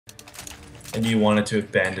And you wanted to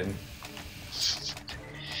abandon.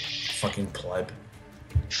 Fucking pleb.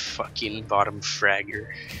 Fucking bottom fragger.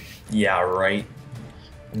 Yeah, right.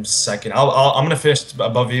 I'm second. I'm gonna finish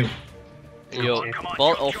above you. Yo,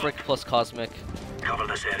 Ball Ulfric plus Cosmic Cover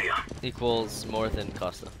this area. equals more than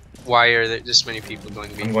Kosta. Why are there this many people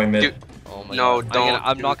going B? I'm going mid. Dude, Oh my no, god. don't.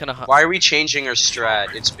 I'm not gonna. Why are we changing our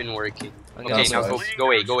strat? It's been working. I'm Okay, gonna- now go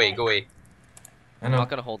away, go away, go away. I I'm know. not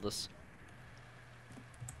gonna hold this.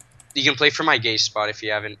 You can play for my gay spot if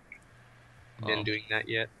you haven't been Oh. doing that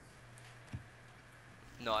yet.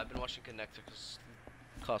 No, I've been watching Connector because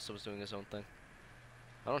Kosta was doing his own thing.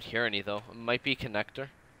 I don't hear any though. It might be Connector.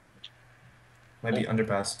 Might be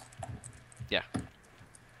underpass.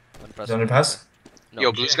 Unpress Is it underpass? No.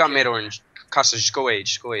 Yo, blue's got mid orange. Kosta, just go away,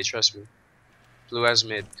 trust me. Blue has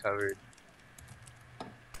mid covered.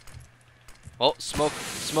 Oh, smoke,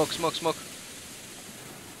 smoke, smoke, smoke.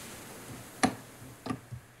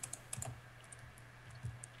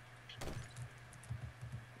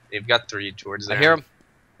 They've got 3 towards I there. hear him.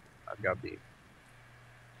 I've got B. What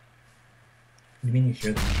do you mean you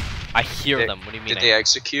hear them? I hear They- them. What do you mean? Did they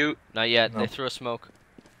execute? Not yet. No. They threw a smoke.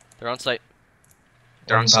 They're on site.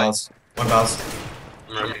 They're on site. Pals. One pals.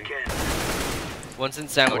 Remember. One's in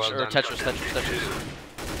sandwich Well or done. Tetris.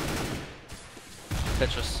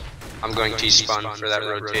 Tetris. I'm going T-spawn for that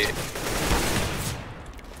rotate.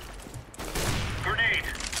 Grenade.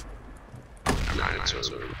 I'm not into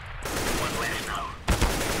it. One left now.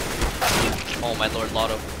 Oh my lord,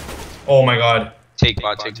 Lotto. Oh my god. Take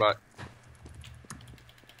bot, take bot.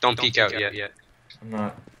 Don't peek out yet. I'm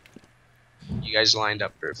not. You guys lined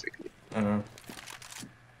up perfectly. I don't know.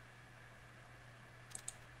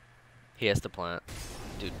 He has to plant.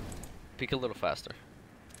 Dude, peek a little faster.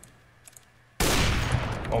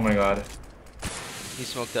 Oh my god. He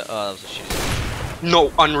smoked that. Oh, that was a shitty.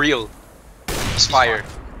 No, unreal. It's fire.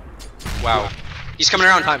 Wow. He's coming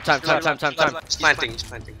around. Time. He's planting,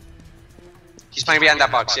 He's playing behind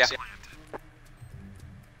that box, yeah.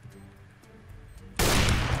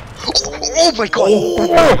 Oh my god!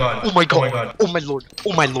 Oh my god. Oh my god! Oh my god. Oh my lord!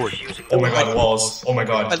 Oh my lord! Oh my god, walls. Oh my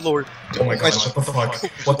god. My lord! Oh my god, what the fuck?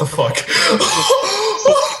 What the fuck?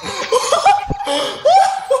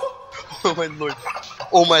 Oh my lord!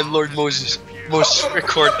 Oh my lord, Moses! Moses,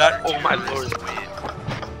 record that! Oh my lord!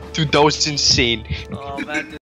 Dude, that was insane. Oh man.